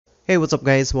Hey, what's up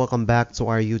guys? Welcome back to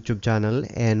our YouTube channel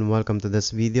and welcome to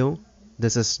this video.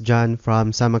 This is John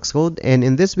from xemacscode, and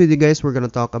in this video guys we're going to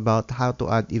talk about how to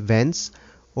add events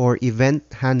or event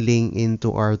handling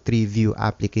into our TreeView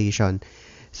application.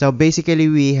 So basically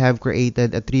we have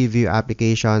created a TreeView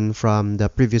application from the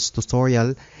previous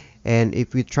tutorial, and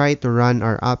if we try to run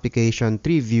our application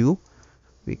TreeView,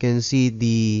 we can see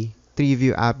the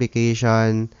TreeView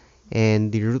application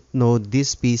and the root node,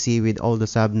 this PC with all the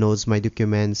sub nodes, my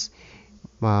documents,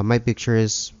 my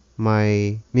pictures,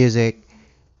 my music,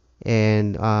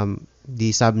 and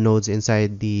the sub nodes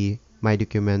inside the my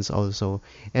documents also.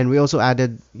 And we also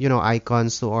added,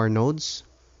 icons to our nodes.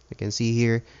 You can see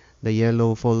here the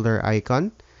yellow folder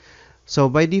icon. So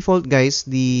by default, guys,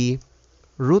 the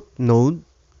root node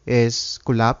is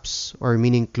collapse, or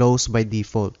meaning closed by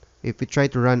default. If we try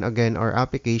to run again our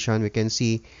application, we can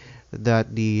see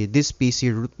that this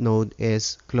PC root node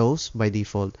is closed by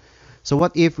default. So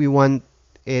what if we want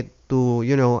it to,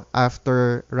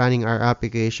 after running our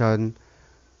application,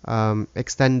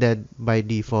 extended by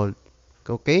default?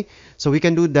 Okay, so we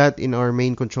can do that in our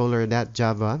main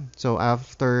controller.java. So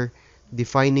after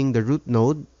defining the root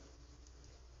node,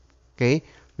 okay,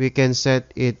 we can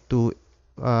set it to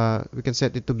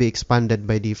be expanded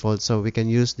by default. So we can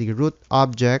use the root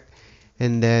object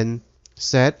and then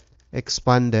set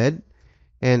expanded,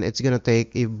 and it's gonna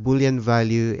take a boolean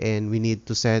value, and we need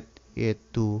to set it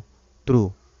to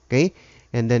true. Okay,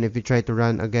 and then if we try to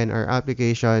run again our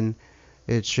application,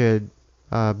 it should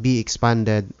be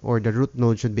expanded, or the root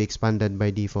node should be expanded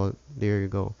by default. There you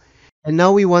go. And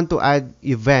now we want to add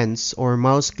events or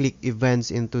mouse click events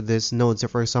into this node. So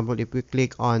for example, if we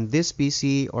click on this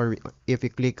PC, or if we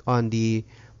click on the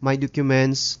my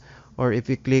documents, or if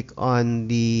we click on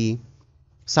the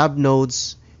sub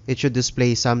nodes, it should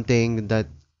display something that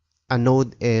a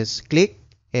node is clicked,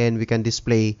 and we can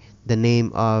display the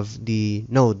name of the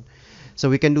node. So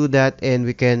we can do that, and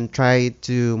we can try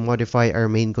to modify our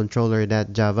main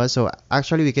controller.java. So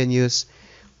actually we can use,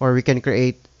 or we can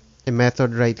create a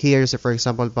method right here. So for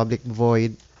example, public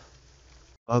void,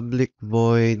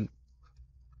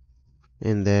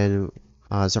 and then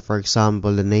so for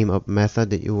example, the name of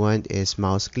method that you want is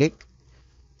mouse click,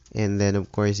 and then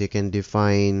of course you can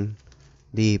define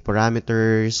the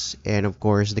parameters and of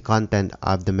course the content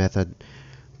of the method.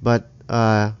 But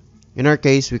in our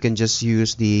case, we can just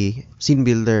use the scene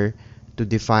builder to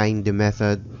define the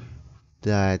method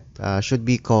that should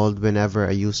be called whenever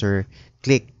a user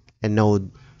click a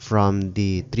node from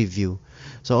the TreeView.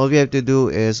 So all we have to do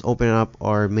is open up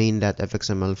our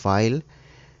main.fxml file,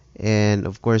 and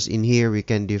of course in here we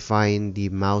can define the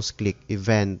mouse click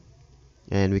event,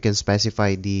 and we can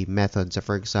specify the method. So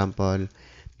for example,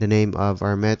 the name of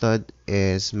our method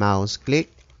is mouse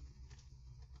click.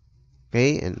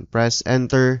 Okay, and press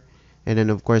enter, and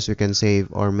then of course we can save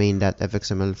our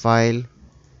main.fxml file,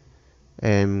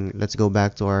 and let's go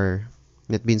back to our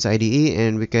Netbeans IDE,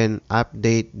 and we can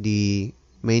update the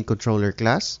main controller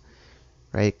class.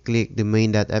 Right click the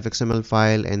main.fxml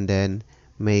file and then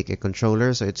make a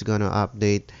controller. So it's gonna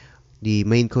update the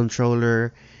main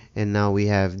controller, and now we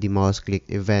have the mouse click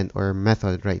event or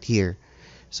method right here.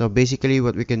 So basically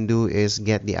what we can do is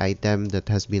get the item that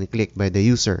has been clicked by the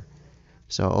user.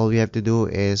 So all we have to do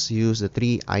is use the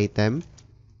tree item,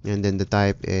 and then the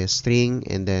type is string,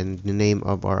 and then the name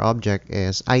of our object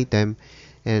is item,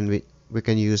 and we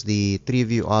can use the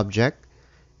TreeView object,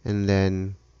 and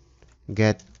then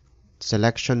get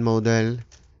selection model,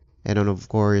 and then of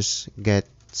course get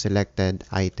selected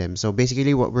item. So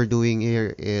basically what we're doing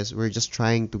here is we're just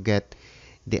trying to get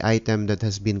the item that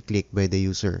has been clicked by the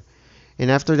user. And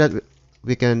after that,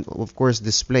 we can of course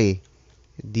display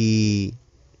the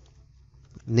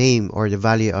name or the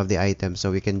value of the item.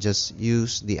 So we can just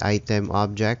use the item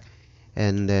object,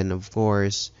 and then of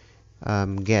course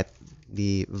get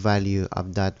the value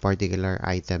of that particular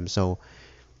item. So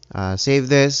save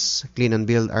this, clean and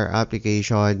build our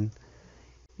application,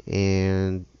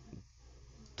 and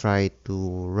try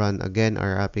to run again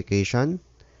our application.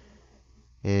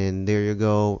 And there you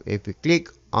go. If we click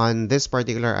on this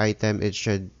particular item, it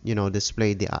should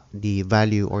display the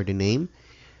value or the name.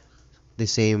 The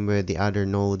same with the other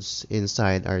nodes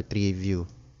inside our TreeView.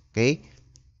 Okay,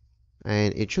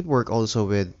 and it should work also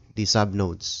with the sub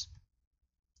nodes.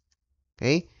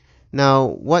 Okay, now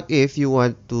what if you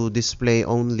want to display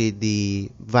only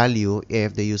the value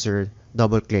if the user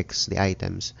double clicks the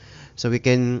items? So we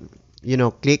can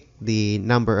click the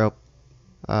number of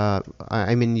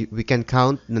we can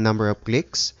count the number of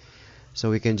clicks. So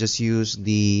we can just use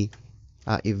the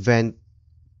event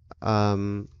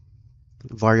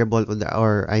variable,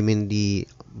 or the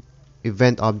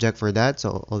event object for that.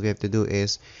 So all we have to do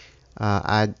is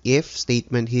add if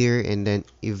statement here, and then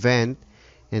event,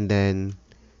 and then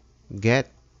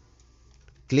get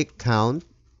click count.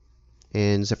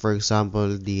 And so for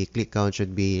example, the click count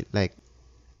should be like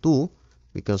 2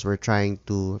 because we're trying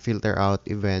to filter out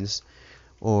events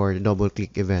or double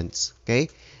click events. Okay,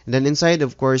 and then inside,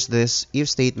 of course, this if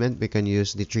statement, we can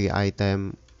use the tree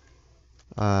item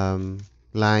um,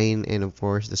 line, and of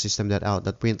course the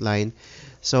system.out.print line,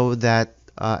 so that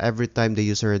every time the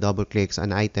user double clicks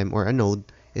an item or a node,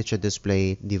 it should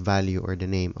display the value or the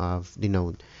name of the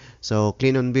node. So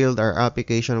clean and build our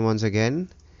application once again,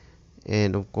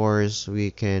 and of course we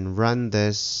can run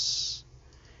this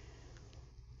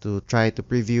to try to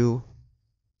preview.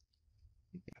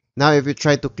 Now if we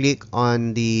try to click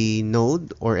on the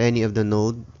node or any of the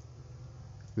node,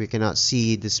 we cannot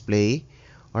see display,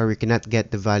 or we cannot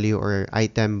get the value or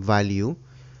item value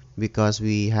because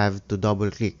we have to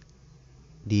double click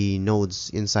the nodes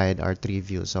inside our tree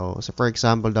view. So for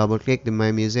example, double click the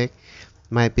my music,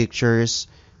 my pictures,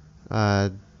 uh,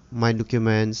 my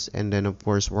documents, and then of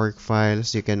course work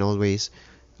files. You can always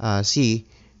see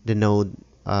the node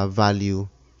value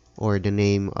or the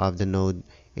name of the node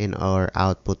in our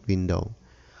output window.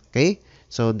 Okay,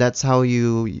 so that's how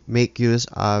you make use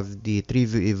of the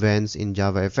TreeView events in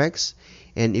JavaFX.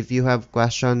 And if you have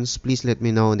questions, please let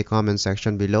me know in the comment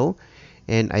section below.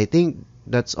 And I think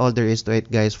that's all there is to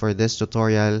it, guys, for this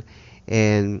tutorial.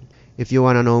 And if you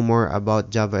want to know more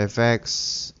about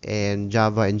JavaFX and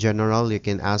Java in general, you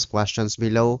can ask questions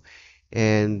below.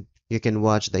 And you can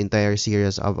watch the entire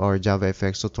series of our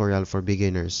JavaFX tutorial for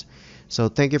beginners. So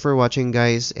thank you for watching,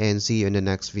 guys, and see you in the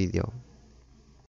next video.